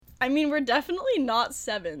I mean, we're definitely not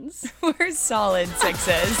 7s. We're solid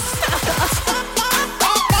 6s.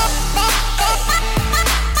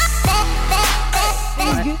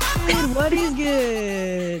 What is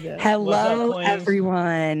good? Hello,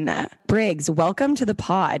 everyone. Briggs, welcome to the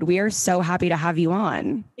pod. We are so happy to have you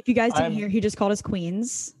on. If you guys didn't hear, he just called us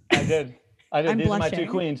queens. I did. I'm These blushing. are my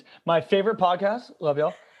two queens. My favorite podcast. Love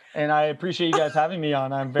y'all. And I appreciate you guys having me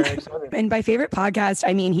on. I'm very excited. And by favorite podcast,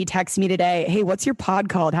 I mean, he texted me today, hey, what's your pod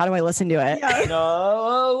called? How do I listen to it? Yeah.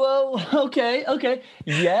 No, okay.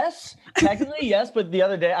 Yes, technically yes. But the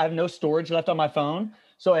other day I have no storage left on my phone.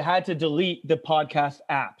 So I had to delete the podcast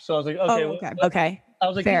app. So I was like, Okay. I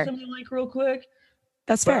was like, Fair. can you send me a link real quick?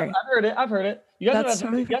 That's But fair. I've heard it. You guys That's have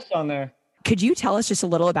totally a guest on there. Could you tell us just a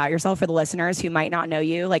little about yourself for the listeners who might not know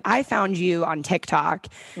you? Like, I found you on TikTok,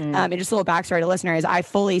 and just a little backstory to listeners. I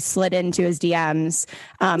fully slid into his DMs,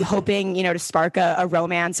 hoping, to spark a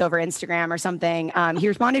romance over Instagram or something. He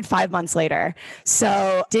responded 5 months later.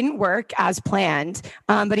 So didn't work as planned,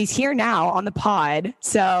 but he's here now on the pod.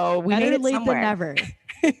 So we made Better it late somewhere. than never.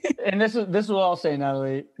 And this is what I'll say,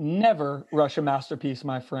 Natalie. Never rush a masterpiece,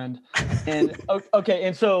 my friend. And okay,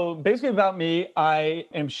 and so basically about me, I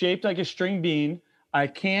am shaped like a string bean. I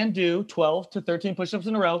can do 12 to 13 push-ups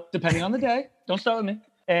in a row, depending on the day. Don't start with me.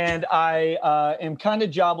 And I am kind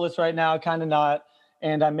of jobless right now, kind of not.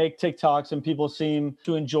 And I make TikToks, and people seem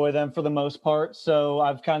to enjoy them for the most part. So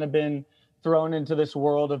I've kind of been thrown into this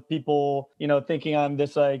world of people, thinking I'm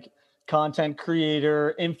this like content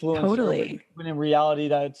creator, influencer. Totally. But in reality,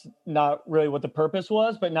 that's not really what the purpose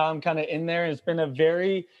was. But now I'm kind of in there. And it's been a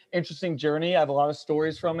very interesting journey. I have a lot of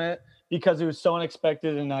stories from it because it was so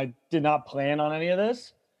unexpected and I did not plan on any of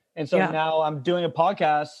this. And so now I'm doing a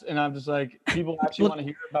podcast and I'm just like, people actually want to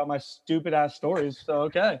hear about my stupid ass stories. So,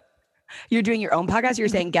 okay. You're doing your own podcast? You're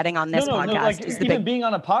saying getting on this podcast? No, like is the even being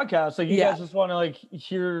on a podcast, like you Yeah. guys just want to like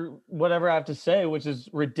hear whatever I have to say, which is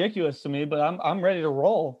ridiculous to me, but I'm ready to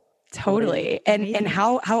roll. Totally. And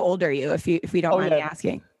how old are you, if we don't mind me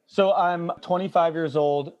asking? So I'm 25 years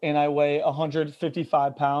old and I weigh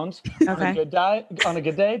 155 pounds on a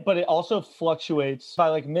good day, but it also fluctuates. If I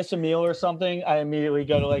like miss a meal or something, I immediately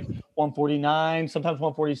go to like 149, sometimes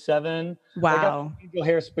 147. Wow. Like I'm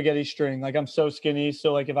hair spaghetti string. Like I'm so skinny.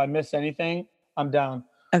 So like if I miss anything, I'm down.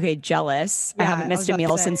 Okay, jealous. I Yeah, haven't I missed was a about to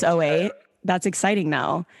meal say. since 08. That's exciting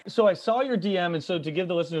though. So I saw your DM, and so to give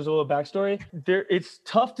the listeners a little backstory, it's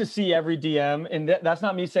tough to see every DM, and that's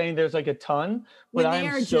not me saying there's like a ton, but When they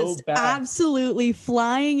I'm are so just bad. absolutely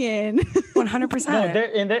flying in.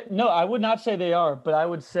 100%. No, I would not say they are, but I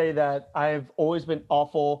would say that I've always been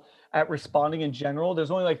awful at responding in general. There's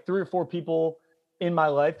only like 3 or 4 people in my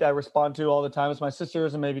life that I respond to all the time. It's my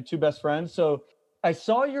sisters and maybe 2 best friends. So I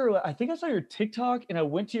saw I think I saw your TikTok, and I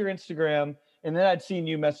went to your Instagram. And then I'd seen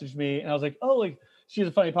you message me and I was like, oh, like she's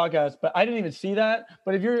a funny podcast, but I didn't even see that.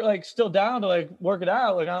 But if you're like still down to like work it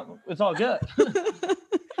out, like it's all good.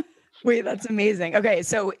 Wait, that's amazing. Okay,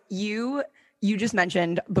 so you just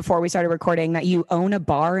mentioned before we started recording that you own a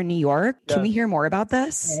bar in New York. Can we hear more about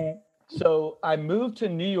this? So I moved to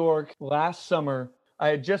New York last summer. I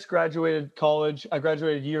had just graduated college. I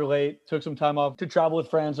graduated a year late, took some time off to travel with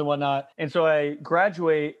friends and whatnot. And so I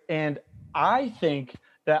graduate, and I think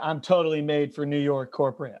that I'm totally made for New York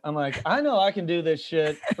corporate. I'm like, I know I can do this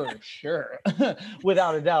shit for sure,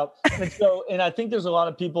 without a doubt. And I think there's a lot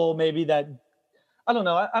of people maybe that, I don't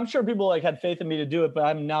know, I'm sure people like had faith in me to do it, but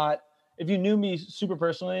I'm not, if you knew me super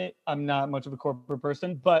personally, I'm not much of a corporate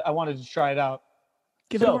person, but I wanted to try it out.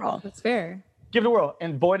 Give it a whirl. That's fair. Give it a whirl.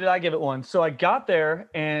 And boy, did I give it one. So I got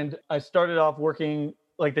there and I started off working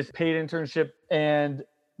like this paid internship, and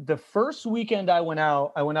the first weekend I went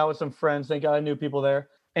out with some friends. Thank God I knew people there.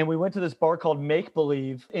 And we went to this bar called Make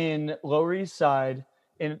Believe in Lower East Side.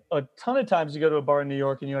 And a ton of times you go to a bar in New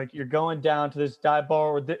York and you're going down to this dive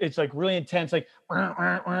bar where it's like really intense, like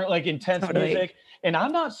intense music. And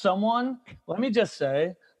I'm not someone, let me just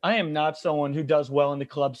say, I am not someone who does well in the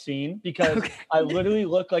club scene because I literally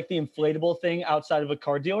look like the inflatable thing outside of a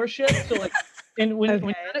car dealership. So like, and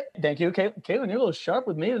thank you, Caitlin, you're a little sharp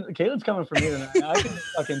with me. Caitlin's coming for me tonight. I can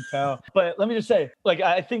fucking tell. But let me just say, like,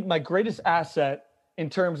 I think my greatest asset in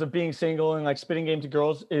terms of being single and like spitting game to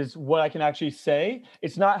girls is what I can actually say.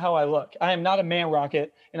 It's not how I look. I am not a man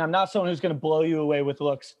rocket, and I'm not someone who's going to blow you away with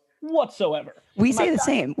looks whatsoever. We say the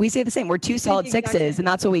same. We're 2 solid 6s, and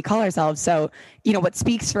that's what we call ourselves. So, what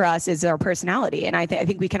speaks for us is our personality. And I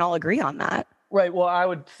think we can all agree on that. Right. Well, I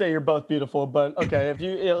would say you're both beautiful, but okay. If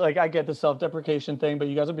you like, I get the self-deprecation thing, but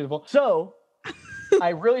you guys are beautiful. So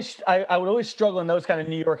I would always struggle in those kind of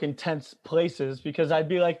New York intense places because I'd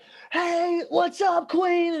be like, "Hey, what's up,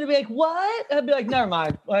 Queen?" And they'd be like, "What?" I'd be like, "Never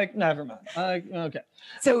mind." Like, never mind. Like, okay.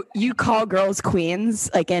 So you call girls queens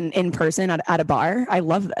like in person at a bar? I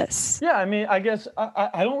love this. Yeah, I mean, I guess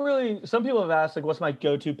I don't really. Some people have asked like, "What's my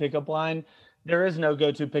go-to pickup line?" There is no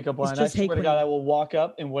go-to pickup line. I just, "Hey, swear to Queen." God, I will walk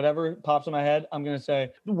up and whatever pops in my head, I'm gonna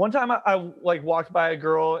say. One time, I like walked by a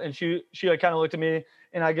girl and she like kind of looked at me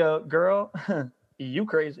and I go, "Girl, you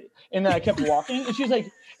crazy?" And then I kept walking and she's like,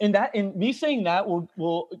 and me saying that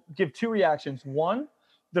will give two reactions. One,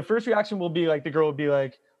 the first reaction will be like the girl will be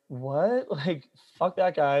like, "What? Like, fuck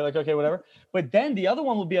that guy." Like, okay, whatever. But then the other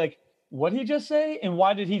one will be like, "What did he just say? And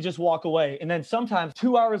why did he just walk away?" And then sometimes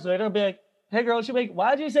 2 hours later, I'll be like, "Hey girl," she'll be like,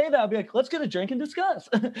 "Why did you say that?" I'll be like, "Let's get a drink and discuss."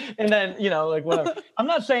 And then, like whatever. I'm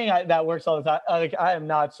not saying that works all the time. I am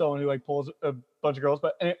not someone who like pulls a bunch of girls,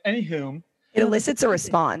 but anywho. It elicits a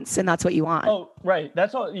response, and that's what you want. Oh, right.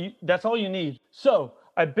 That's all you need. So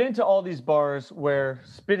I've been to all these bars where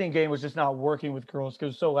spitting game was just not working with girls because it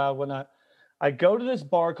was so loud, whatnot. I go to this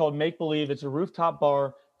bar called Make Believe. It's a rooftop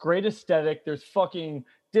bar, great aesthetic. There's fucking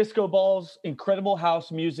disco balls, incredible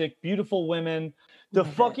house music, beautiful women. The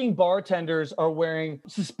fucking bartenders are wearing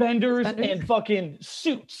suspenders and fucking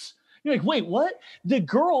suits. You're like, wait, what? The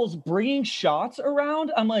girls bringing shots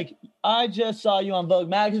around? I'm like, I just saw you on Vogue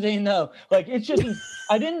magazine. No, like it's just,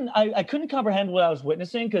 I couldn't comprehend what I was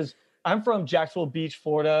witnessing because I'm from Jacksonville Beach,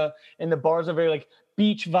 Florida, and the bars are very like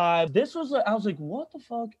beach vibe. This was, I was like, what the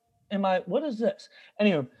fuck what is this?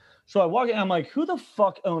 Anyway, so I walk in, I'm like, who the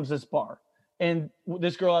fuck owns this bar? And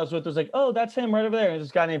this girl I was with was like, oh, that's him right over there. And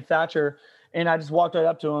this guy named Thatcher. And I just walked right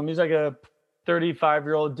up to him. He's like a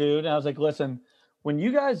 35-year-old dude. And I was like, listen, when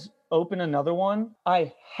you guys open another one,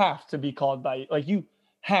 I have to be called by you. Like, you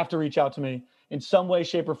have to reach out to me in some way,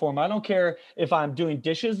 shape, or form. I don't care if I'm doing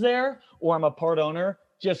dishes there or I'm a part owner.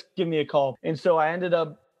 Just give me a call. And so I ended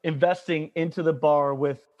up investing into the bar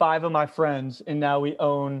with 5 of my friends. And now we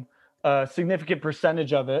own a significant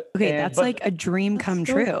percentage of it. Okay, that's like a dream come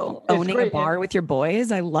true. Owning a bar with your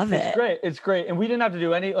boys. I love it. It's great. And we didn't have to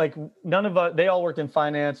do any, like, none of us, they all worked in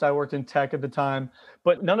finance. I worked in tech at the time,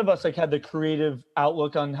 but none of us like had the creative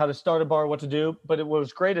outlook on how to start a bar, what to do. But what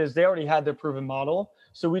was great is they already had their proven model.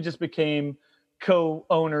 So we just became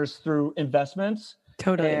co-owners through investments.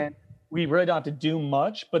 Totally. And we really don't have to do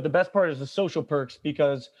much, but the best part is the social perks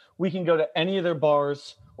because we can go to any of their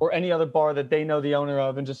bars or any other bar that they know the owner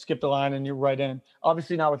of and just skip the line and you're right in.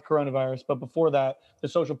 Obviously not with coronavirus, but before that, the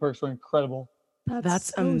social perks were incredible. That's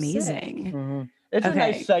so amazing. Mm-hmm. It's a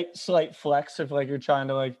nice slight flex if like you're trying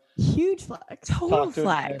to like huge flex. Total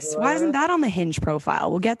flex. Why isn't that on the Hinge profile?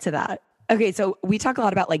 We'll get to that. Okay, so we talk a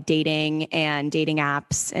lot about like dating and dating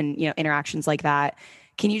apps and interactions like that.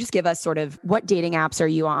 Can you just give us sort of what dating apps are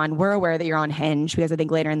you on? We're aware that you're on Hinge because I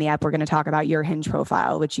think later in the app we're going to talk about your Hinge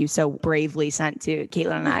profile, which you so bravely sent to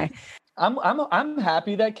Caitlin and I. I'm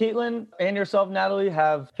happy that Caitlin and yourself, Natalie,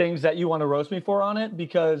 have things that you want to roast me for on it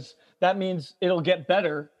because that means it'll get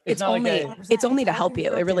better. It's only to help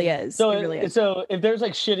you. It really is. So it really is. So if there's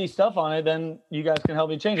like shitty stuff on it, then you guys can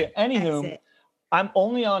help me change it. Anywho, I'm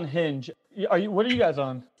only on Hinge. What are you guys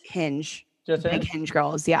on? Hinge. Just Big Hinge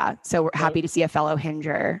girls, yeah. So we're happy to see a fellow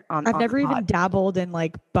Hinger on. I've never even dabbled in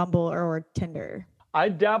like Bumble or Tinder. I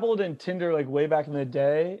dabbled in Tinder like way back in the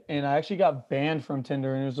day, and I actually got banned from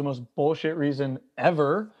Tinder, and it was the most bullshit reason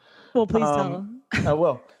ever. Well, please tell. I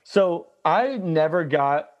will. So I never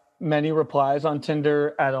got many replies on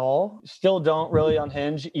Tinder at all. Still don't really on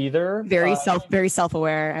Hinge either. Very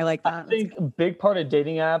self-aware. I like that. I think a big part of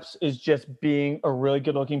dating apps is just being a really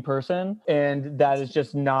good-looking person, and that is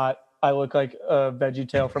just not. I look like a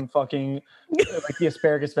VeggieTale from fucking like the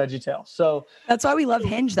asparagus VeggieTale. So that's why we love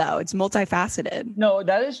Hinge, though. It's multifaceted. No,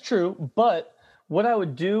 that is true. But what I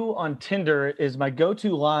would do on Tinder is my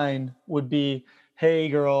go-to line would be, "Hey,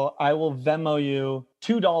 girl, I will Venmo you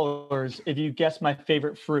 $2 if you guess my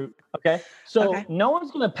favorite fruit." Okay. So no one's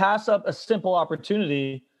going to pass up a simple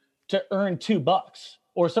opportunity to earn $2.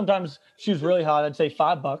 Or sometimes she was really hot, I'd say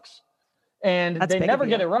 $5. And they never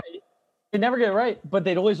get it right. They never get it right, but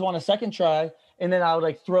they'd always want a second try. And then I would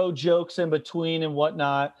like throw jokes in between and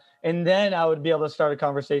whatnot. And then I would be able to start a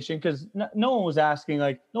conversation because no one was asking,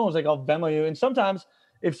 like, no one was like, "I'll Venmo you." And sometimes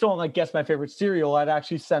if someone like guessed my favorite cereal, I'd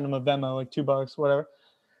actually send them a Venmo, like $2, whatever.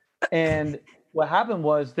 And what happened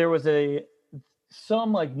was there was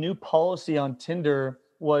some like new policy on Tinder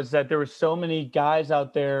was that there were so many guys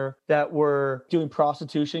out there that were doing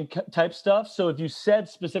prostitution type stuff. So if you said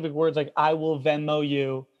specific words like "I will Venmo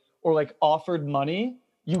you," or like offered money,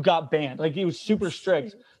 you got banned. Like it was super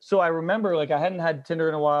strict. So I remember like I hadn't had Tinder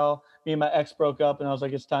in a while. Me and my ex broke up and I was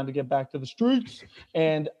like, it's time to get back to the streets.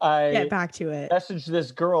 And I Get back to it. messaged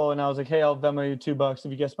this girl and I was like, hey, I'll Venmo you $2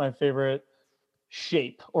 if you guess my favorite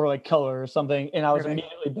shape or like color or something. And I was Perfect.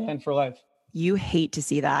 immediately banned for life. You hate to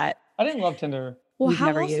see that. I didn't love Tinder. Well, We've how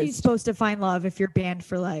never else are you used. supposed to find love if you're banned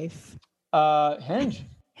for life? Hinge.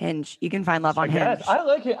 Hinge. You can find love on I guess. Hinge. I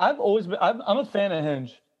like it. I'm a fan of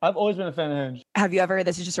Hinge. I've always been a fan of Hinge. Have you ever,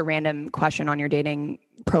 this is just a random question on your dating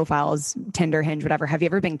profiles, Tinder, Hinge, whatever. Have you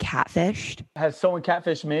ever been catfished? Has someone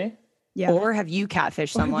catfished me? Yeah. Or have you catfished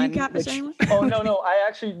someone? Have you catfished which- anyone? Oh, no. I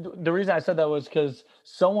actually, the reason I said that was because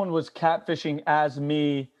someone was catfishing as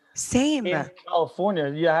me Same. in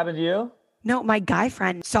California. Yeah, happened to you? No, my guy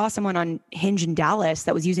friend saw someone on Hinge in Dallas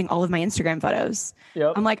that was using all of my Instagram photos.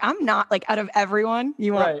 Yep. I'm like, I'm not like out of everyone.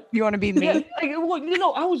 You want Right. you want to be me? Yeah, like,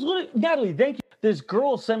 well, I was literally, Natalie, thank you. This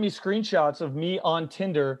girl sent me screenshots of me on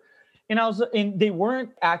Tinder, and they weren't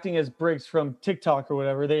acting as Briggs from TikTok or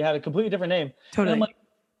whatever. They had a completely different name. And Totally. I'm like,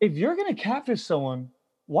 if you're gonna catfish someone,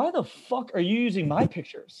 why the fuck are you using my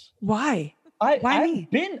pictures? Why? Why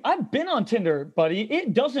me? I've been on Tinder, buddy.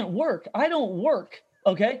 It doesn't work. I don't work.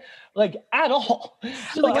 Okay, like at all.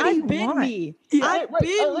 So Like, what do you I've been want? me. Yeah, I've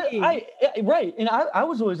been me. right. And I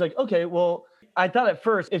was always like, okay, well, I thought at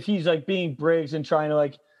first if he's like being Briggs and trying to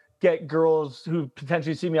like get girls who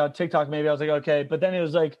potentially see me on TikTok, maybe I was like, okay. But then it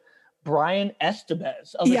was like Brian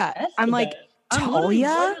Estevez. I was Yeah, I'm like, Estevez. I'm literally Talia?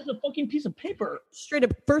 white as a fucking piece of paper. Straight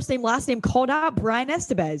up, first name, last name, called out Brian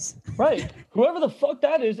Estevez. Right. Whoever the fuck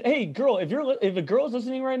that is. Hey, girl, if a girl is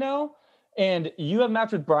listening right now and you have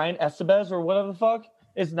matched with Brian Estevez or whatever the fuck,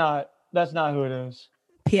 that's not who it is.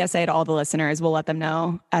 PSA to all the listeners, we'll let them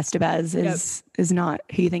know Estevez is not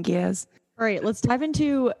who you think he is. All right, let's dive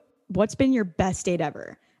into what's been your best date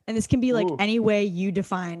ever. And this can be like Ooh. any way you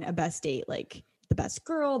define a best date, like the best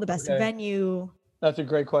girl, the best Okay. venue. That's a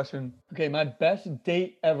great question. Okay, my best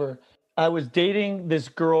date ever. I was dating this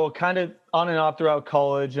girl kind of on and off throughout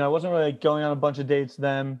college, and I wasn't really going on a bunch of dates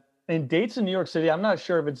then. And dates in New York City, I'm not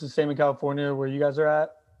sure if it's the same in California where you guys are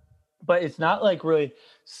at, but it's not like really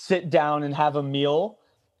sit down and have a meal.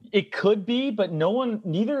 It could be, but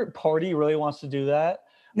neither party really wants to do that.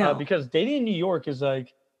 No. Because dating in New York is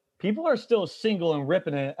like, people are still single and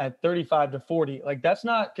ripping it at 35 to 40. Like, that's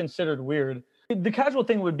not considered weird. The casual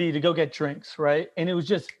thing would be to go get drinks, right? And it was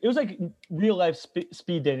like real life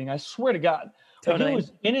speed dating. I swear to God. Totally. Like, it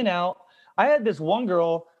was in and out. I had this one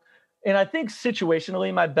girl, and I think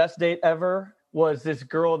situationally, my best date ever was this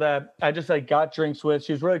girl that I just like got drinks with.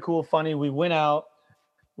 She was really cool, funny. We went out.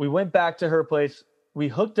 We went back to her place. We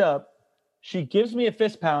hooked up. She gives me a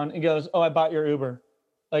fist pound and goes, "Oh, I bought your Uber.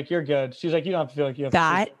 Like, you're good." She's like, "You don't have to feel like you have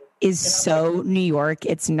That to." is so New York.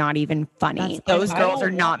 It's not even funny. That's- Those I girls don't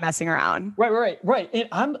are not messing around. Right. And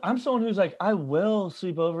I'm someone who's like, I will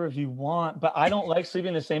sleep over if you want, but I don't like sleeping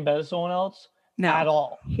in the same bed as someone else No. at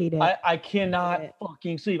all. Hate it. I cannot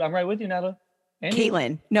fucking sleep. I'm right with you, Natalie. And you.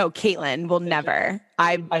 Caitlin will never.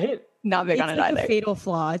 I'm I hate it. not big It's on it like either. a fatal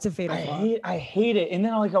flaw. It's a fatal flaw. I hate it. And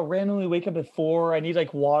then I'll randomly wake up at 4. I need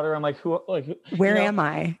like water. I'm like, Where am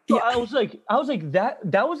I? So I was like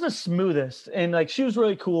that was the smoothest. And like she was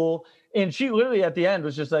really cool. And she literally at the end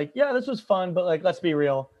was just like, yeah, this was fun, but like let's be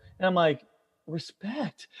real. And I'm like,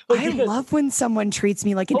 respect. Like, I love when someone treats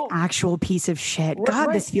me like an Oh. actual piece of shit. Right, God,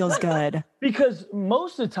 right, this feels right. good. Because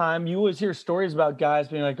most of the time you always hear stories about guys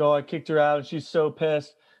being like, oh, I kicked her out and she's so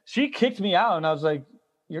pissed. She kicked me out and I was like,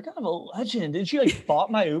 you're kind of a legend. And she like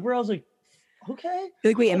bought my Uber. I was like, okay.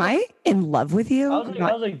 Like, wait, am I in love with you? I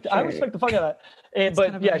was like, I respect the fuck out of that. And, That's but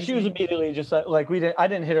kind of yeah, she was amazing. immediately just like I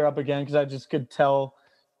didn't hit her up again because I just could tell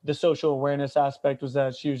the social awareness aspect was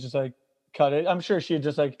that she was just like, cut it. I'm sure she had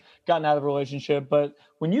just like gotten out of a relationship. But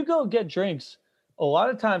when you go get drinks, a lot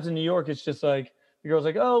of times in New York, it's just like the girl's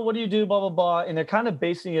like, oh, what do you do? Blah, blah, blah. And they're kind of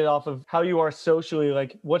basing it off of how you are socially.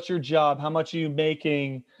 Like, what's your job? How much are you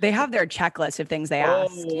making? They have their checklist of things they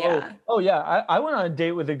ask. Yeah. Oh, yeah. I went on a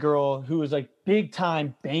date with a girl who was like big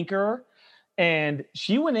time banker. And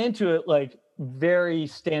she went into it like very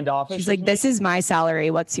standoffish. She's with like, me. this is my salary.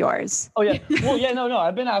 What's yours? Oh, yeah. Well, yeah, no.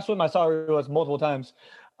 I've been asked what my salary was multiple times.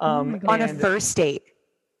 my God. On a and- first date.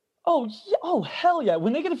 Oh, yeah. Oh, hell yeah.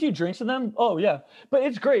 When they get a few drinks with them, oh, yeah. But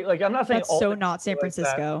it's great. Like, I'm not saying That's all so the not San like that.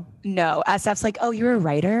 Francisco. No, SF's like, oh, you're a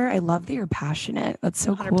writer? I love that you're passionate. That's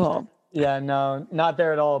so 100%. cool. Yeah, no, not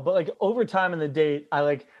there at all. But like over time in the date, I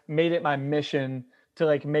like made it my mission to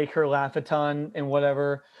like make her laugh a ton and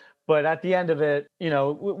whatever. But at the end of it,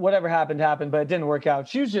 whatever happened, but it didn't work out.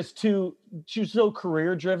 She was so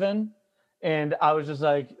career driven And I was just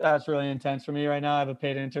like, that's really intense for me right now. I have a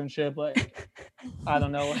paid internship. Like, I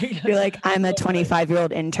don't know. You're like, I'm a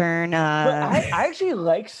 25-year-old intern. But I actually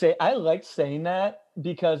I liked saying that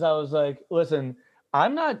because I was like, listen, I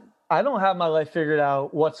don't have my life figured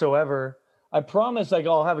out whatsoever. I promise like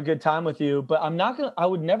I'll have a good time with you, but I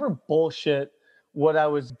would never bullshit what I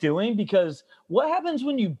was doing, because what happens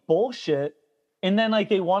when you bullshit and then like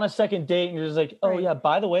they want a second date and you're just like, oh yeah,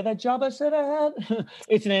 by the way, that job I said I had,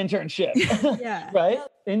 it's an internship. Yeah. Right?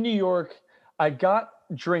 In New York, I got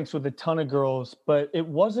drinks with a ton of girls, but it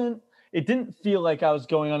didn't feel like I was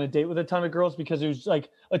going on a date with a ton of girls because it was like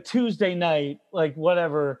a Tuesday night, like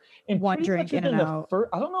whatever. And One drink in and out.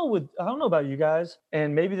 I don't know about you guys,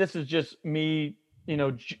 and maybe this is just me,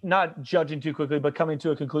 not judging too quickly, but coming to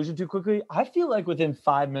a conclusion too quickly. I feel like within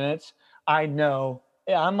 5 minutes, I know.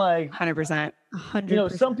 I'm like 100%.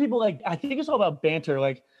 100%. Some people like, I think it's all about banter.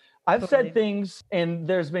 Like I've said things and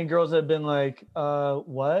there's been girls that have been like,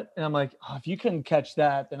 what? And I'm like, oh, if you couldn't catch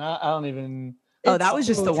that, then I don't even. Oh, that was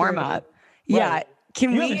just the warm up. Yeah. Right.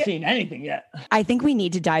 Can You we haven't seen anything yet. I think we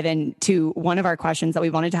need to dive into one of our questions that we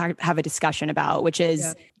wanted to have a discussion about, which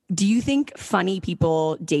is, do you think funny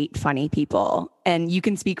people date funny people? And you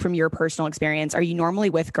can speak from your personal experience. Are you normally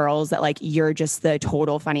with girls that like you're just the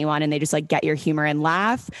total funny one and they just like get your humor and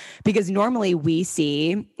laugh? Because normally we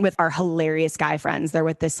see with our hilarious guy friends, they're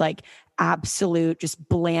with this like absolute just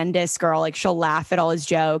blandest girl. Like she'll laugh at all his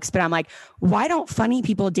jokes, but I'm like, why don't funny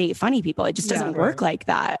people date funny people? It just doesn't work like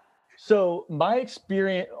that. So my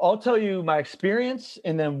experience, I'll tell you my experience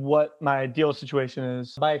and then what my ideal situation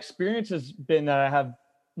is. My experience has been that I have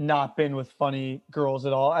not been with funny girls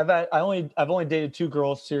at all. I've only dated 2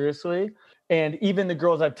 girls seriously, and even the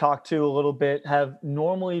girls I've talked to a little bit have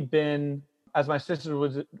normally been, as my sister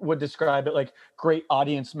would describe it, like great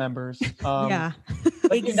audience members. Yeah,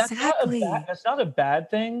 like, exactly. That's not a bad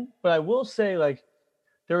thing, but I will say like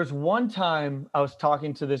there was one time I was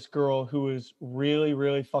talking to this girl who was really,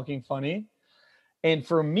 really fucking funny, and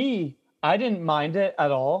for me, I didn't mind it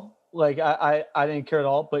at all. Like I didn't care at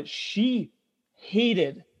all, but she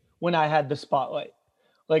hated when I had the spotlight.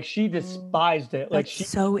 Like she despised it. Like That's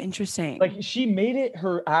so interesting. Like she made it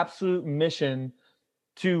her absolute mission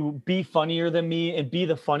to be funnier than me and be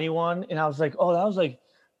the funny one. And I was like, oh, that was like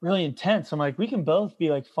really intense. I'm like, we can both be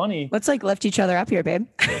like funny. Let's like lift each other up here, babe.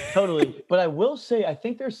 Totally. But I will say, I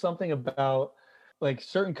think there's something about like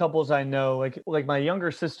certain couples I know, like my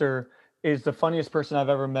younger sister is the funniest person I've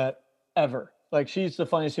ever met ever. Like she's the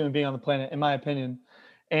funniest human being on the planet, in my opinion.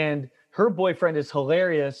 And her boyfriend is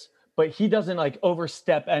hilarious, but he doesn't like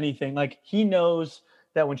overstep anything. Like he knows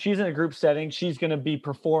that when she's in a group setting, she's going to be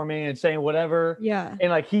performing and saying whatever. Yeah.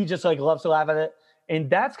 And like, he just like loves to laugh at it. And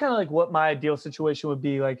that's kind of like what my ideal situation would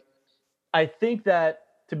be. Like, I think that,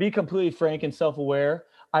 to be completely frank and self-aware,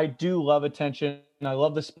 I do love attention. I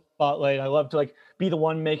love the spotlight. I love to like be the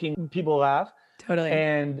one making people laugh. Totally.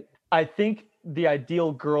 And I think the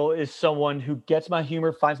ideal girl is someone who gets my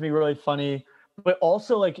humor, finds me really funny, but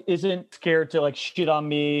also like isn't scared to like shit on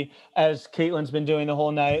me as Caitlin's been doing the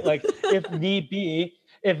whole night. Like if need be.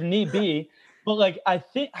 But like,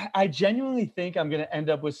 I genuinely think I'm going to end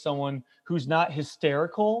up with someone who's not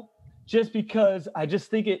hysterical, just because I just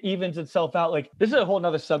think it evens itself out. Like this is a whole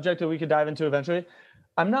nother subject that we could dive into eventually.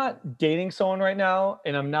 I'm not dating someone right now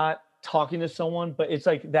and I'm not talking to someone, but it's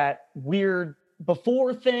like that weird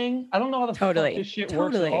before thing. I don't know how the fuck this shit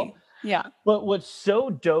works at all. Yeah. But what's so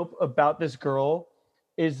dope about this girl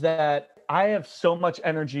is that I have so much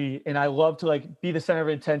energy and I love to like be the center of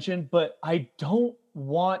attention, but I don't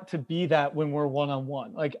want to be that when we're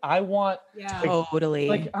one-on-one. Like I want totally.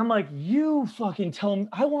 Like I'm like, you fucking tell me,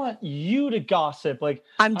 I want you to gossip. Like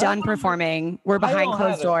I'm done performing. We're behind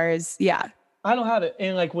closed doors. Yeah. I don't have it.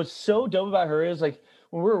 And like what's so dope about her is like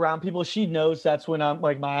when we're around people, she knows that's when I'm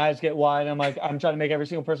like my eyes get wide. I'm like, I'm trying to make every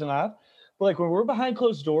single person laugh. But like when we're behind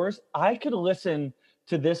closed doors, I could listen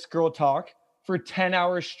to this girl talk for 10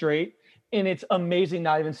 hours straight. And it's amazing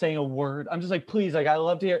not even saying a word. I'm just like, please, like I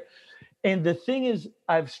love to hear. And the thing is,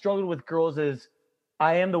 I've struggled with girls is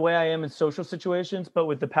I am the way I am in social situations, but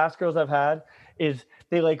with the past girls I've had is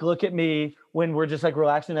they like look at me when we're just like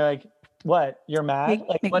relaxing. They're like, what? You're mad?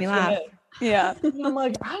 Like, make me laugh. Yeah. And I'm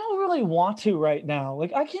like, I don't really want to right now.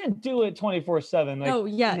 Like I can't do it 24/7. Like, oh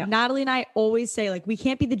yeah. No. Natalie and I always say like, we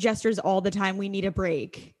can't be the jesters all the time. We need a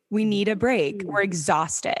break. We need a break. We're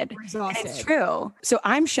exhausted. It's true. So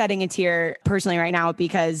I'm shedding a tear personally right now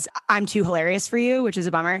because I'm too hilarious for you, which is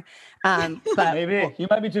a bummer. But maybe you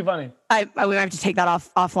might be too funny. We might have to take that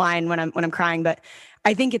offline when I'm crying. But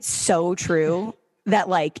I think it's so true that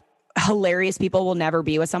like hilarious people will never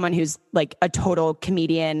be with someone who's like a total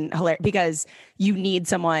comedian, because you need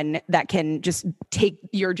someone that can just take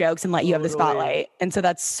your jokes and let you have the spotlight. And so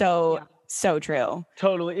that's so true.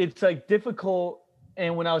 Totally. It's like difficult.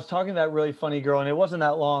 And when I was talking to that really funny girl, and it wasn't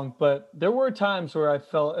that long, but there were times where I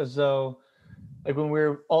felt as though, like when we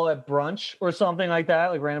were all at brunch or something like that,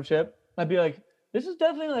 like random shit, I'd be like, this is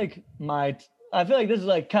definitely like I feel like this is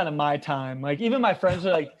like kind of my time. Like even my friends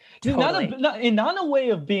are like, Totally. not in a way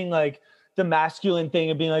of being like the masculine thing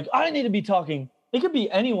of being like, I need to be talking. It could be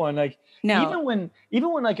anyone. Like No.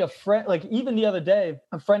 even when like a friend, like even the other day,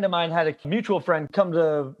 a friend of mine had a mutual friend come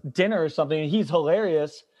to dinner or something, and he's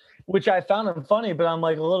hilarious, which I found him funny, but I'm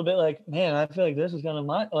like a little bit like, man, I feel like this is kind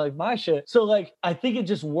of my shit. So like, I think it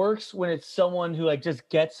just works when it's someone who like just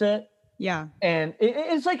gets it. Yeah. And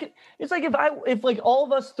it's like if like all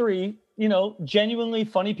of us three, you know, genuinely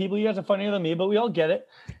funny people, you guys are funnier than me, but we all get it.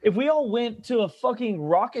 If we all went to a fucking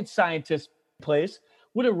rocket scientist place,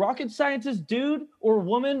 would a rocket scientist dude or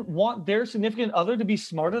woman want their significant other to be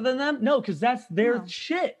smarter than them? No, because that's their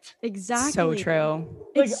shit. Exactly. So true.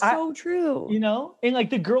 It's so true. You know, and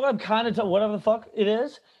like the girl I'm kind of whatever the fuck it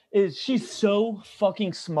is she's so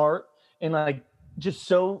fucking smart and like just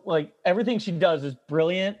so like everything she does is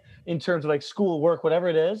brilliant in terms of like school, work, whatever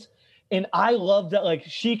it is. And I love that, like,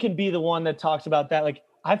 she can be the one that talks about that. Like,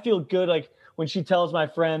 I feel good, like, when she tells my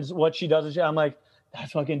friends what she does, and shit, I'm like,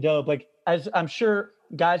 that's fucking dope. Like, as I'm sure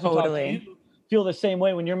guys who talk to you feel the same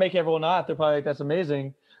way when you're making everyone laugh. They're probably like, that's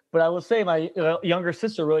amazing. But I will say my younger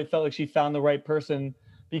sister really felt like she found the right person,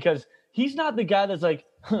 because he's not the guy that's like,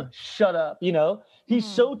 huh, shut up, you know? He's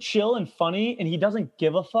so chill and funny, and he doesn't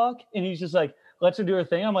give a fuck. And he's just like, lets her do her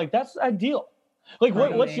thing. I'm like, that's ideal. Like,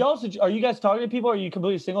 what's y'all's? Are you guys talking to people? Are you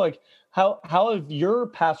completely single? Like, how have your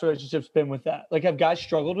past relationships been with that? Like, have guys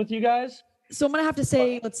struggled with you guys? So I'm gonna have to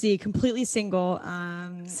say, let's see, completely single.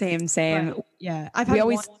 Same. But, yeah, I've had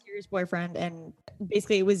one serious boyfriend, and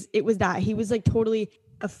basically it was that he was like totally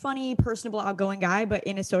a funny, personable, outgoing guy, but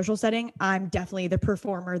in a social setting, I'm definitely the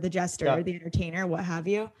performer, the jester, the entertainer, what have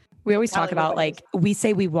you. We always talk about like, we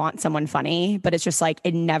say we want someone funny, but it's just like,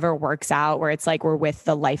 it never works out where it's like, we're with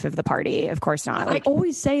the life of the party. Of course not. I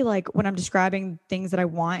always say, like, when I'm describing things that I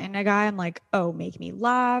want in a guy, I'm like, oh, make me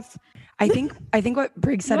laugh. I think what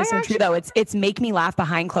Briggs said is so true though. It's make me laugh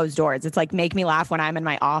behind closed doors. It's like, make me laugh when I'm in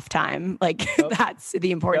my off time. Like that's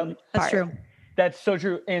the important part. That's true. That's so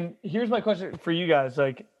true. And here's my question for you guys.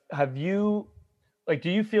 Like, do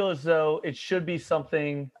you feel as though it should be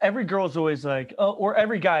something every girl's always like, oh, or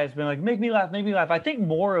every guy has been like, make me laugh, make me laugh. I think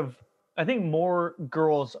more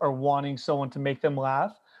girls are wanting someone to make them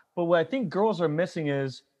laugh. But what I think girls are missing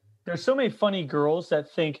is there's so many funny girls that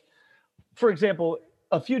think, for example,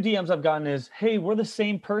 a few DMs I've gotten is, hey, we're the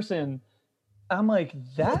same person. I'm like,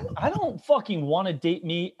 that I don't fucking want to date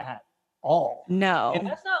me at all. No. And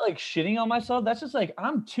that's not like shitting on myself. That's just like,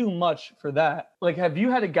 I'm too much for that. Like, have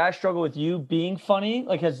you had a guy struggle with you being funny?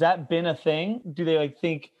 Like, has that been a thing? Do they like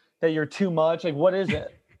think that you're too much? Like, what is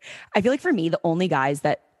it? I feel like for me, the only guys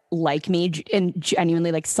that like me and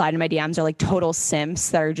genuinely like slide in my DMs are like total simps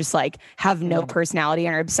that are just like have no personality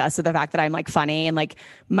and are obsessed with the fact that I'm like funny and like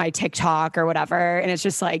my TikTok or whatever. And it's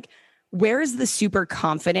just like, where's the super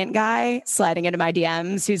confident guy sliding into my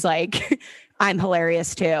DMs who's like, I'm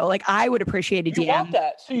hilarious too. Like, I would appreciate a DM. You want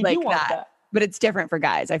that. So you like do want that. But it's different for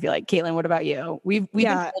guys. I feel like. Caitlin, what about you? We've been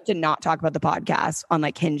told to not talk about the podcast on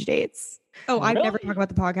like Hinge dates. Oh, I've never talked about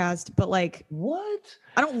the podcast, but like, what?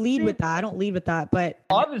 I don't lead with that. But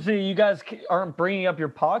obviously, you guys aren't bringing up your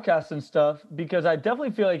podcast and stuff, because I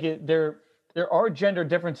definitely feel like there are gender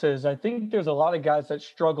differences. I think there's a lot of guys that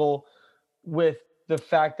struggle with the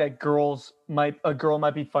fact that a girl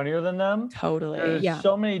might be funnier than them. Totally. There's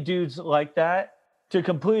so many dudes like that. To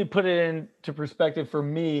completely put it into perspective for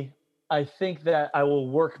me, I think that I will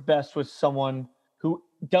work best with someone who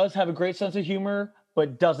does have a great sense of humor,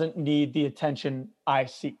 but doesn't need the attention I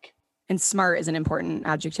seek. And smart is an important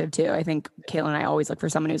adjective too. I think Caitlin and I always look for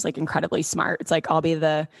someone who's like incredibly smart. It's like, I'll be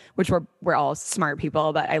which we're all smart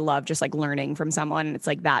people, but I love just like learning from someone. And it's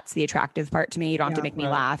like, that's the attractive part to me. You don't have to make me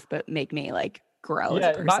laugh, but make me like grow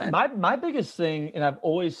as a person. My biggest thing, and I've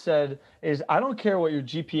always said, is I don't care what your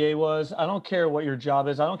GPA was. I don't care what your job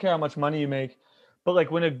is. I don't care how much money you make. But like,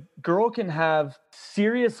 when a girl can have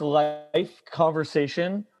serious life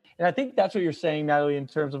conversation, and I think that's what you're saying, Natalie, in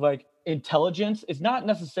terms of like intelligence. It's not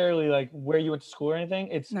necessarily like where you went to school or anything.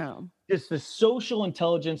 It's the social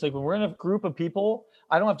intelligence. Like, when we're in a group of people,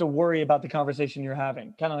 I don't have to worry about the conversation you're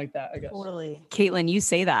having. Kind of like that, I guess. totally. Caitlin, you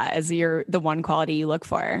say that as the one quality you look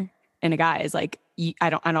for in a guy is like, I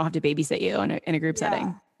don't have to babysit you in a group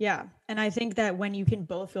setting. Yeah. And I think that when you can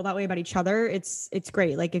both feel that way about each other, it's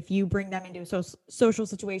great. Like if you bring them into a social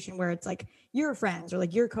situation where it's like your friends or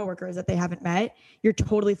like your coworkers that they haven't met, you're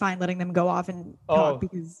totally fine letting them go off and talk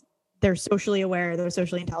because they're socially aware, they're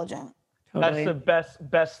socially intelligent. Totally. That's the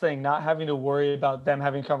best thing, not having to worry about them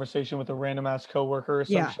having a conversation with a random ass coworker or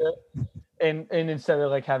some shit. And instead of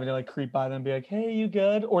like having to like creep by them and be like, hey, you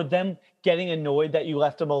good? Or them getting annoyed that you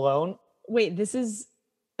left them alone. Wait, this is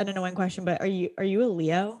an annoying question, but are you a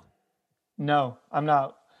Leo? No, I'm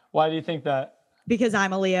not. Why do you think that? Because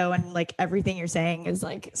I'm a Leo and like everything you're saying is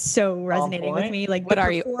like so resonating with me. Like what the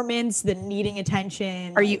are you? Performance, the needing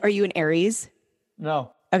attention. Are you an Aries?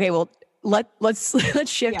 No. Okay, well let's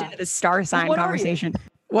shift into the star sign conversation.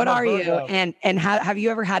 What are you? And have you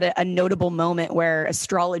ever had a notable moment where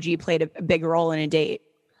astrology played a big role in a date?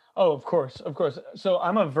 Oh, of course. So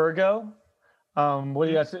I'm a Virgo. What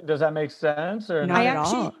do you guys? Does that make sense or not at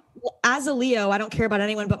all? As a Leo, I don't care about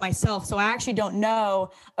anyone but myself, so I actually don't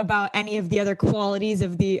know about any of the other qualities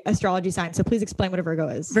of the astrology sign. So please explain what a Virgo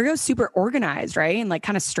is. Virgo's super organized, right? And like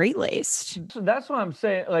kind of straight-laced. So that's what I'm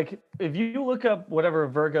saying. Like if you look up whatever a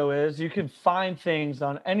Virgo is, you can find things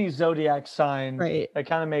on any zodiac sign that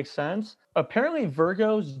kind of makes sense. Apparently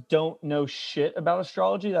Virgos don't know shit about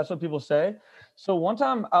astrology. That's what people say. So one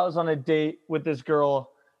time I was on a date with this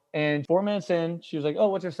girl and 4 minutes in, she was like, oh,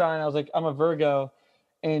 what's your sign? I was like, I'm a Virgo.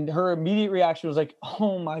 And her immediate reaction was like,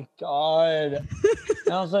 oh my God.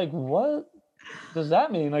 And I was like, what does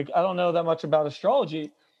that mean? Like, I don't know that much about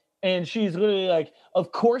astrology. And she's literally like,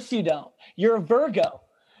 of course you don't. You're a Virgo.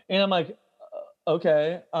 And I'm like,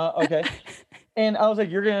 okay. And I was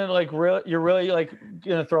like, you're really like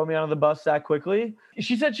gonna throw me under the bus that quickly?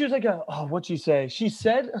 She said she was like, what'd she say? She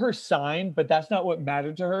said her sign, but that's not what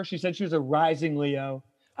mattered to her. She said she was a rising Leo.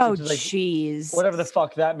 Oh, jeez. Like, whatever the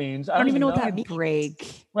fuck that means. I don't even know what that means.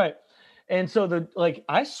 Break. Right. And so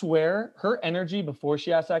I swear her energy before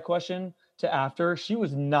she asked that question to after, she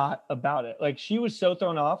was not about it. Like she was so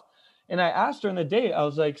thrown off. And I asked her in the date, I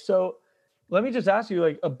was like, so let me just ask you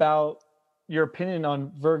like about your opinion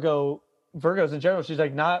on Virgos in general. She's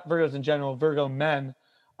like, not Virgos in general, Virgo men,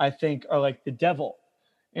 I think are like the devil.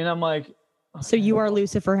 And I'm like, so you are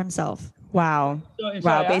Lucifer himself. Wow.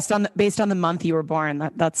 Wow. Based on the month you were born,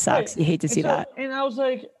 that sucks. You hate to see that. And I was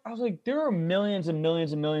like, there are millions and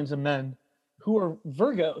millions and millions of men who are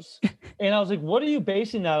Virgos. And I was like, what are you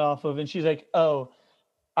basing that off of? And she's like, oh,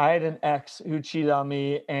 I had an ex who cheated on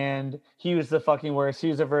me and he was the fucking worst. He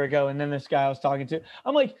was a Virgo. And then this guy I was talking to,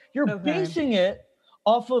 I'm like, you're basing it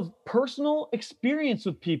off of personal experience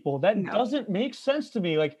with people. That doesn't make sense to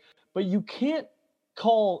me. Like, but you can't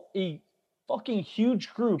call a fucking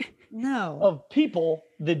huge group of people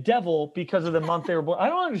the devil because of the month they were born. I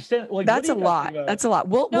don't understand. Like that's a lot. That's a lot.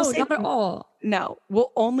 We'll say not at all. No,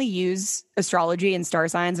 we'll only use astrology and star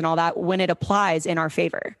signs and all that when it applies in our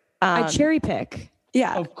favor. I cherry pick.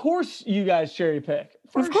 Yeah, of course you guys cherry pick.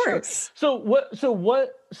 Of course. Sure. So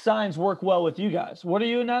what signs work well with you guys? What are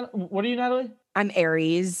you, Natalie? I'm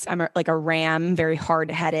Aries. I'm like a ram, very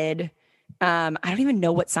hard-headed. I don't even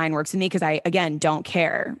know what sign works with me because I, again, don't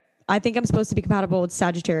care. I think I'm supposed to be compatible with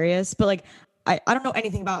Sagittarius, but like, I don't know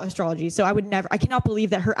anything about astrology. So I cannot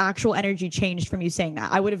believe that her actual energy changed from you saying that.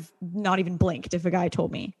 I would have not even blinked if a guy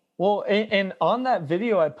told me. Well, and on that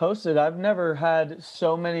video I posted, I've never had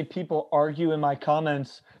so many people argue in my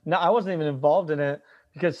comments. Now, I wasn't even involved in it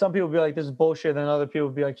because some people would be like, this is bullshit. Then other people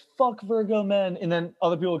would be like, fuck Virgo men. And then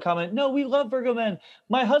other people would comment, no, we love Virgo men.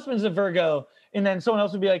 My husband's a Virgo. And then someone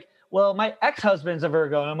else would be like, well, my ex-husband's a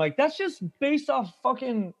Virgo. And I'm like, that's just based off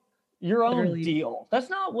fucking your own deal. That's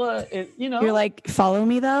not what it, You're like, follow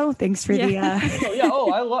me though. Thanks for the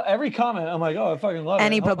I love every comment. I'm like, I fucking love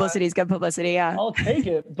any publicity is good publicity. Yeah, I'll take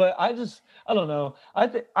it. But I don't know.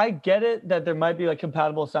 I get it that there might be like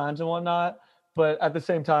compatible signs and whatnot, but at the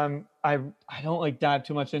same time, I don't like dive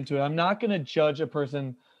too much into it. I'm not gonna judge a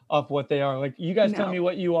person off what they are. Like you guys tell me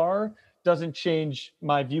what you are doesn't change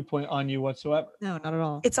my viewpoint on you whatsoever. No, not at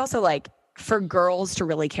all. It's also like, for girls to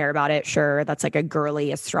really care about it, sure, that's like a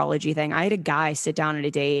girly astrology thing. I had a guy sit down at a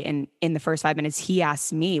date, and in the first 5 minutes, he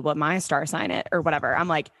asked me what my star sign is or whatever. I'm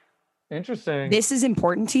like, interesting. This is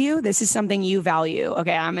important to you. This is something you value.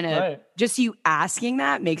 Okay, I'm gonna just you asking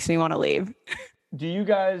that makes me want to leave. Do you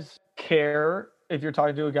guys care if you're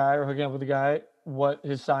talking to a guy or hooking up with a guy what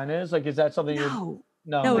his sign is? Like, is that something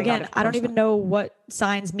No, again, I don't even know what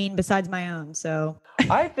signs mean besides my own. So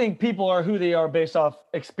I think people are who they are based off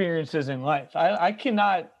experiences in life. I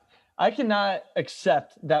cannot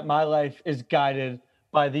accept that my life is guided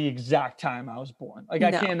by the exact time I was born. Like, I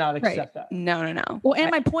No, cannot accept that. No. Well,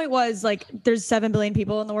 and my point was like, there's 7 billion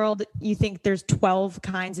people in the world. You think there's 12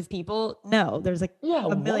 kinds of people? No, there's like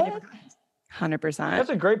a million different kinds. 100%. That's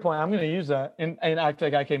a great point. I'm going to use that and act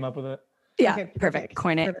like I came up with it. Yeah, Okay, perfect.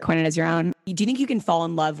 Coin it Perfect. as your own. Do you think you can fall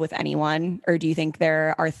in love with anyone, or do you think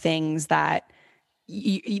there are things that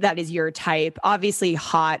that is your type? Obviously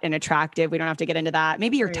hot and attractive. We don't have to get into that.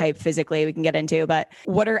 Maybe your type physically we can get into, but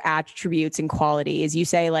what are attributes and qualities? You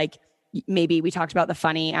say like, maybe we talked about the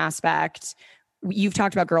funny aspect. You've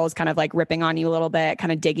talked about girls kind of like ripping on you a little bit,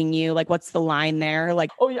 kind of digging you. Like, what's the line there? Like,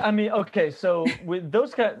 oh yeah, I mean, okay. So with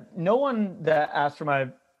those no one that asked for my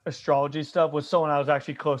astrology stuff was someone I was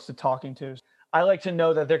actually close to talking to. I like to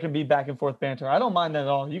know that there can be back and forth banter. I don't mind that at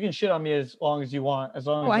all. You can shit on me as long as you want, as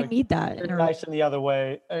long as I need that. you're nice in the other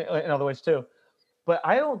way, in other ways too. But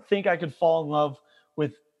I don't think I could fall in love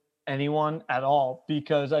with anyone at all,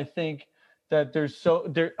 because I think that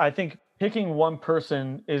I think picking one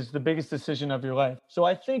person is the biggest decision of your life. So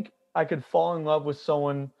I think I could fall in love with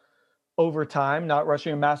someone over time, not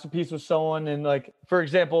rushing a masterpiece with someone. And like, for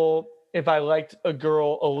example, if I liked a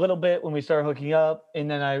girl a little bit when we started hooking up, and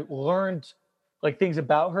then I learned like things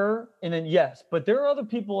about her, and then yes, but there are other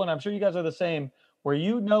people, and I'm sure you guys are the same, where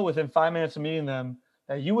you know within 5 minutes of meeting them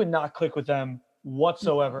that you would not click with them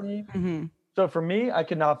whatsoever. mm-hmm. So for me, I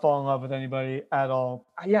could not fall in love with anybody at all.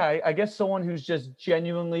 Yeah, I guess someone who's just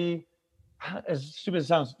genuinely, as stupid as it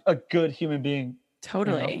sounds, a good human being.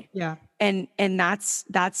 Totally. You know? Yeah. And that's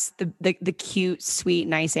the cute, sweet,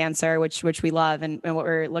 nice answer, which we love and what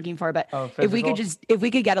we're looking for. But if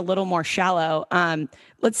we could get a little more shallow,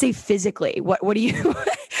 let's say physically, what do you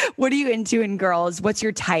what are you into in girls? What's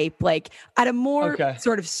your type? Like at a more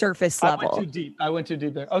sort of surface level. I went too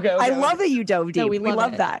deep there. Okay. I love that you dove deep. No, we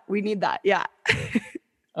love that. We need that. Yeah.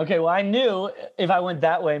 Okay, well, I knew if I went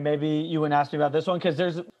that way, maybe you wouldn't ask me about this one, because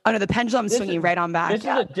there's... Oh, no, the pendulum's swinging right on back. This is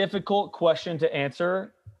a difficult question to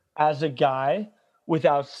answer as a guy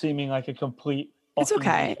without seeming like a complete... It's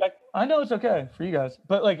okay. I know it's okay for you guys,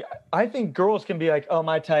 but like, I think girls can be like, oh,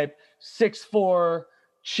 my type, 6'4",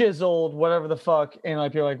 chiseled, whatever the fuck, and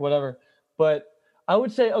like, you're like, whatever. But I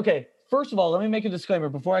would say, okay, first of all, let me make a disclaimer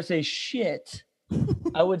before I say shit.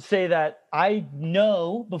 I would say that I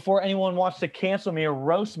know, before anyone wants to cancel me or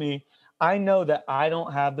roast me, I know that I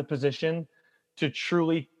don't have the position to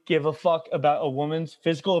truly give a fuck about a woman's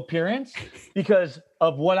physical appearance because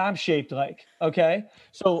of what I'm shaped like. Okay.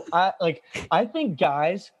 So I think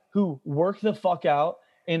guys who work the fuck out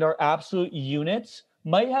and are absolute units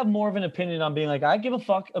might have more of an opinion on being like, I give a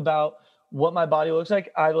fuck about what my body looks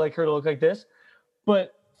like. I like her to look like this.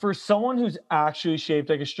 But for someone who's actually shaped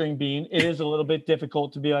like a string bean, it is a little bit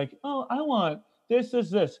difficult to be like, oh, I want this.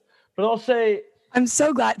 But I'll say, I'm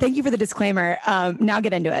so glad. Thank you for the disclaimer. Now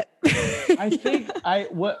get into it.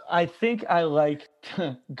 I think I like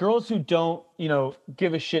girls who don't,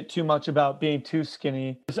 give a shit too much about being too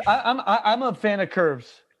skinny. I'm a fan of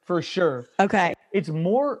curves for sure. Okay. It's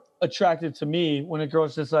more attractive to me when a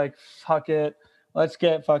girl's just like, fuck it, let's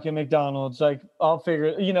get fucking McDonald's. Like, I'll figure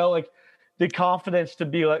it, like the confidence to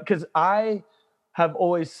be like, because I have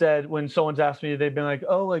always said when someone's asked me, they've been like,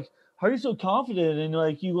 oh, like, how are you so confident? And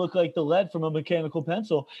like, you look like the lead from a mechanical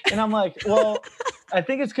pencil. And I'm like, well, I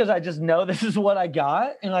think it's because I just know this is what I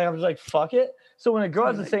got. And like, I was like, fuck it. So when a girl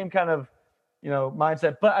has the same kind of,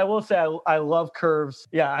 mindset, but I will say I love curves.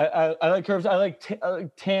 Yeah. I like curves. I like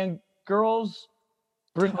tan girls.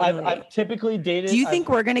 Totally. I've typically dated. Do you think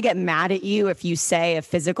we're going to get mad at you if you say a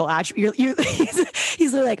physical attribute?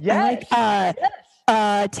 He's like, yes. I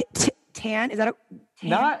like, tan. Is that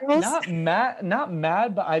not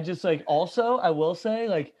mad, but I just like, also I will say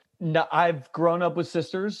like, no, I've grown up with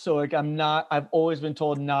sisters, so like I've always been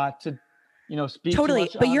told not to, speak totally.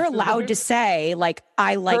 Too much but you're allowed to say like,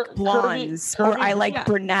 I like blondes or I like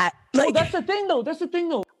brunette. Like, well, that's the thing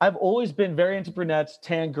though. I've always been very into brunettes,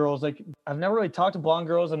 tan girls. Like I've never really talked to blonde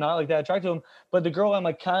girls. I'm not like that attracted to them. But the girl I'm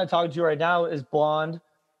like kind of talking to right now is blonde,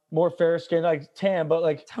 more fair skin, like tan, but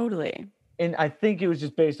like totally. And I think it was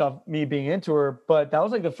just based off me being into her. But that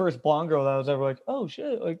was like the first blonde girl that I was ever like, oh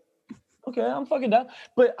shit, like, okay, I'm fucking down.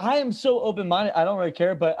 But I am so open-minded. I don't really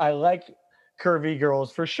care, but I like curvy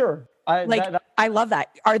girls for sure. I love that.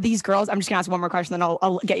 Are these girls, I'm just gonna ask one more question, then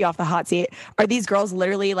I'll get you off the hot seat. Are these girls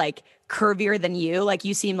literally like curvier than you? Like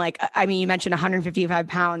you seem like, I mean, you mentioned 155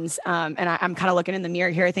 pounds. And I'm kind of looking in the mirror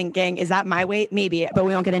here thinking, is that my weight? Maybe, but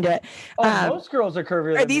we won't get into it. Most girls are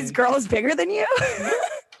curvier. Are these girls bigger than you?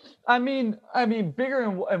 I mean, bigger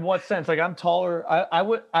in what sense? Like I'm taller. I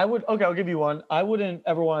would, okay, I'll give you one. I wouldn't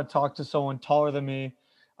ever want to talk to someone taller than me.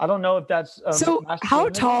 I don't know if that's so how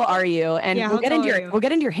tall are you? And Yeah, we'll how get into tall are your you? we'll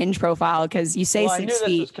get into your Hinge profile because you say Well, I knew 6 this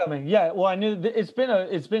was feet. coming. Yeah, well, I knew it's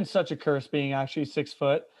been such a curse being actually 6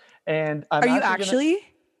 foot, and I'm Are you actually actually?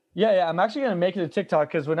 yeah, I'm actually gonna make it a TikTok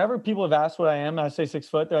because whenever people have asked what I am, and I say 6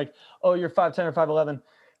 foot, they're like, "Oh, you're 5'10" or 5'11."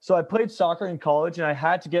 So I played soccer in college, and I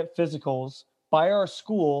had to get physicals by our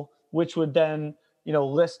school, which would then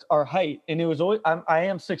list our height, and it was always I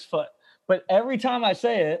am 6 foot, but every time I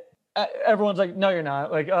say it, everyone's like, "No, you're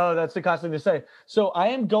not." Like, "Oh, that's the constant thing to say." So I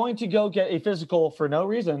am going to go get a physical for no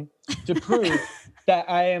reason to prove that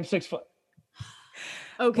I am 6 foot.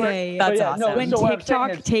 Okay. That's yeah, no, awesome. When so what I'm saying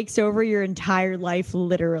TikTok is- takes over your entire life,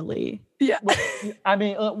 literally. Yeah. I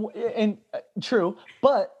mean, and true,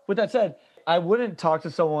 but with that said, I wouldn't talk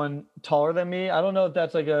to someone taller than me. I don't know if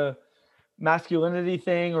that's like a masculinity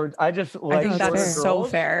thing or I just I like think shorter that's so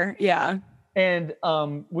fair. Yeah. And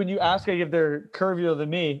when you ask like, if they're curvier than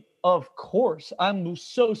me, of course, I'm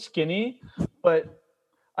so skinny, but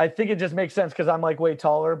I think it just makes sense because I'm like way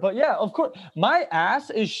taller. But yeah, of course, my ass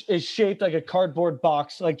is shaped like a cardboard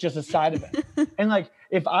box, like just a side of it. And like,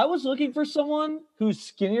 if I was looking for someone who's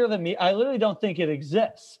skinnier than me, I literally don't think it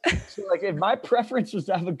exists. So like, if my preference was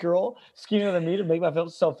to have a girl skinnier than me to make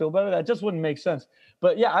myself feel better, that just wouldn't make sense.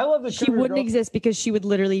 But yeah, I love the She curvier wouldn't girls. exist because she would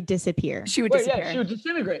literally disappear. She would Right, disappear. yeah, she would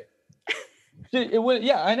disintegrate. It would,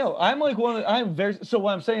 yeah, I know. I'm like I'm very, so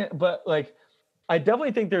what I'm saying, but like, I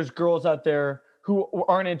definitely think there's girls out there who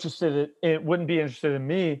aren't interested in, wouldn't be interested in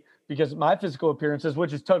me because my physical appearances,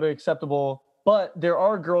 which is totally acceptable. But there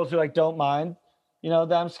are girls who like don't mind,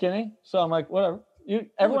 that I'm skinny. So I'm like, whatever.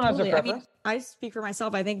 Everyone has their preference. I speak for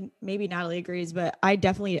myself. I think maybe Natalie agrees, but I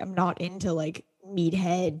definitely am not into like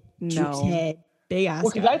meathead, juice No. head, big ass.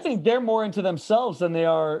 Well, because I think they're more into themselves than they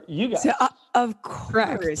are you guys. So, of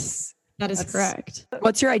Correct. course. that is that's- correct.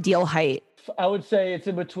 What's your ideal height? I would say it's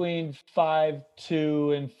in between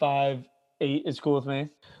 5'2" and 5'8" is cool with me.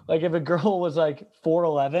 Like if a girl was like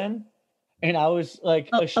 4'11" and I was like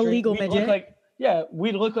A legal we'd look midget? like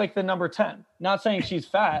we'd look like the number 10. Not saying she's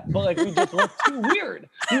fat, but like we just look too weird.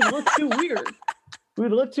 We'd look too weird.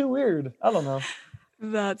 We'd look too weird. I don't know.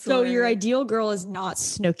 That's So your ideal girl is not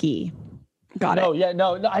Snooki. got it. No, yeah,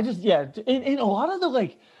 no. I just in a lot of the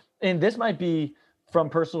like, and this might be from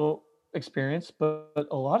personal experience, but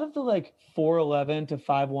a lot of the like 4'11" to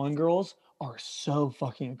 5'1" girls are so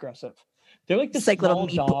fucking aggressive. They're like this It's like little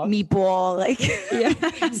dogs. meatball, like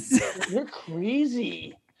They're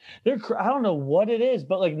crazy. I don't know what it is,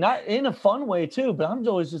 but like not in a fun way too. But I'm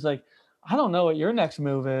always just like, I don't know what your next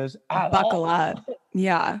move is. At buckle all. up.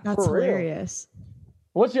 Yeah. That's For real. hilarious.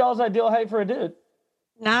 What's y'all's ideal height for a dude?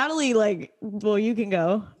 Natalie, well, you can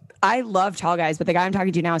go. I love tall guys, but the guy I'm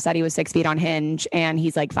talking to now said he was 6 feet on Hinge and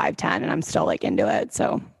he's like 5'10", and I'm still like into it.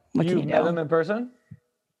 So what can you met do? him in person?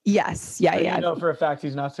 Yes. Yeah. And Yeah. You know for a fact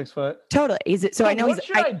he's not 6 foot. Totally. So I know what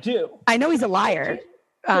should I do? I know he's a liar.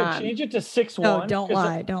 Change it to 6'1". No, don't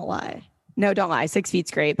lie. Don't lie. No, don't lie. 6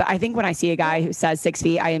 feet's great. But I think when I see a guy who says 6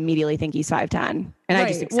 feet, I immediately think he's 5'10", and I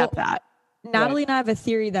just Right. accept that. Natalie and I have a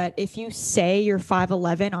theory that if you say you're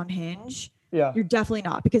 5'11" on Hinge, Yeah. you're definitely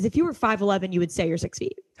not. Because if you were 5'11", you would say you're 6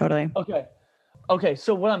 feet. Totally. Okay.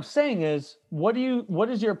 So what I'm saying is, what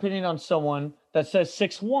is your opinion on someone that says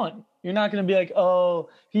 6'1"? You're not going to be like, oh,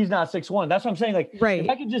 he's not 6'1". That's what I'm saying. Like, Right. if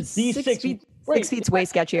I could just be 6 feet, 6 feet's way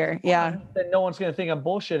sketchier. Yeah. then no one's going to think I'm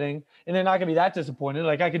bullshitting, and they're not going to be that disappointed.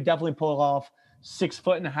 Like, I could definitely pull off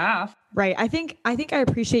 6'1.5". Right. I think I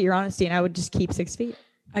appreciate your honesty, and I would just keep 6 feet.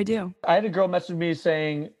 I do. I had a girl message me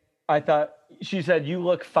saying, she said, you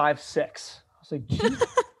look 5'6". I was like, Jesus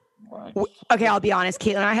Christ. Okay, I'll be honest.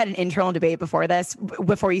 Caitlin and I had an internal debate before this,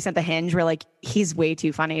 before you sent the Hinge. We're like, he's way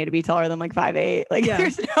too funny to be taller than like 5'8". Like, Yeah.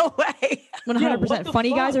 there's no way. 100%. what the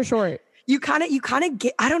Funny guys fuck? are short. You kind of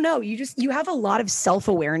get, I don't know. You have a lot of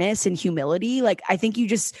self-awareness and humility. Like, I think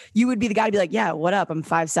you would be the guy to be like, yeah, what up? I'm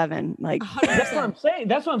 5'7". Like, That's what I'm saying.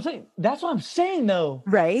 That's what I'm saying though.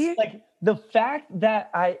 right? Like the fact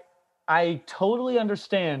that I totally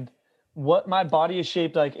understand what my body is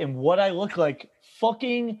shaped like and what I look like.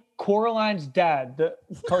 Fucking Coraline's dad, the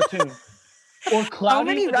cartoon. Or Cloudy. How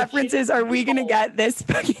many with a references chance are of we going to meatballs. get this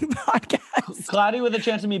fucking podcast? Cloudy with a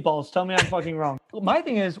chance of meatballs. Tell me I'm fucking wrong. My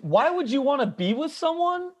thing is, why would you want to be with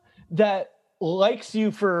someone that likes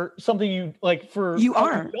you for something you like for You how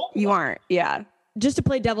aren't. don't You like? aren't. Yeah. Just to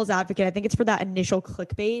play devil's advocate, I think it's for that initial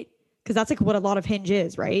clickbait, because that's like what a lot of Hinge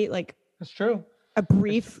is, right? Like That's true. a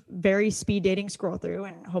brief, very speed dating scroll through,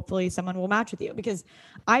 and hopefully someone will match with you. Because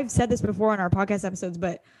I've said this before on our podcast episodes,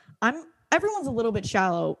 but everyone's a little bit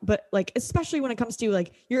shallow, but like, especially when it comes to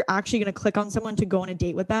like, you're actually going to click on someone to go on a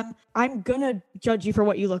date with them. I'm going to judge you for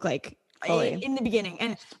what you look like. Fully. in the beginning.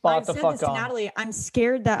 And Spot I've the said fuck this to on. Natalie. I'm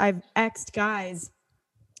scared that I've exed guys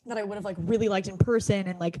that I would have like really liked in person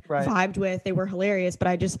and like Right. vibed with. They were hilarious, but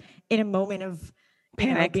I just in a moment of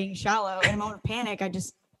Panic. being shallow, in a moment of panic, I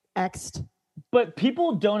just exed. But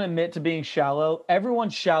people don't admit to being shallow.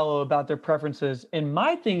 Everyone's shallow about their preferences. And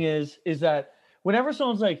my thing is that whenever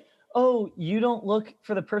someone's like, oh, you don't look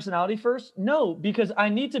for the personality first? No, because I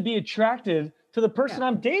need to be attracted to the person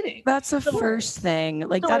I'm dating. That's the first thing.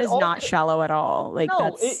 Like so that it is all not shallow at all. Like No,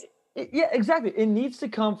 that's yeah, exactly. It needs to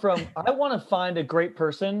come from, I want to find a great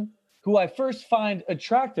person who I first find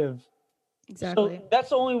attractive. Exactly. So that's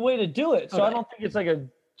the only way to do it. So I don't think it's like a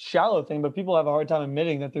shallow thing, but people have a hard time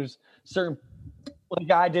admitting that there's certain, like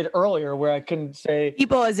I did earlier, where I couldn't say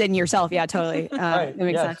people as in yourself. Yeah, totally. right. It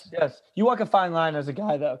makes sense. Yes. You walk a fine line as a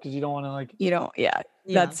guy though, because you don't want to like. You don't, yeah,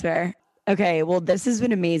 Yeah. that's fair. Okay, well, this has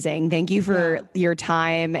been amazing. Thank you for your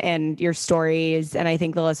time and your stories. And I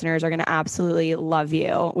think the listeners are going to absolutely love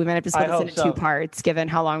you. We might have to split I this hope into so. 2 parts, given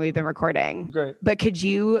how long we've been recording. Great. But could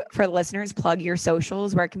you, for listeners, plug your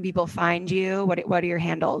socials? Where can people find you? What are your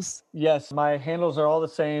handles? Yes, my handles are all the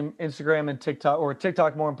same: Instagram and TikTok, or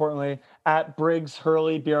TikTok more importantly, at Briggs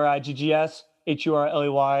Hurley, BRIGGS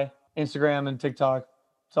HURLEY. Instagram and TikTok.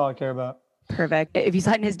 That's all I care about. Perfect. If you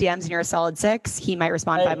slide in his DMs and you're a solid 6, he might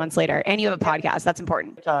respond 5 months later. And you have a podcast. That's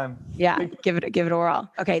important. Time. Yeah, give it a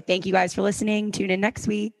whirl. Okay, thank you guys for listening. Tune in next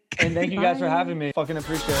week. And thank you guys for having me. Fucking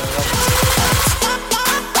appreciate it.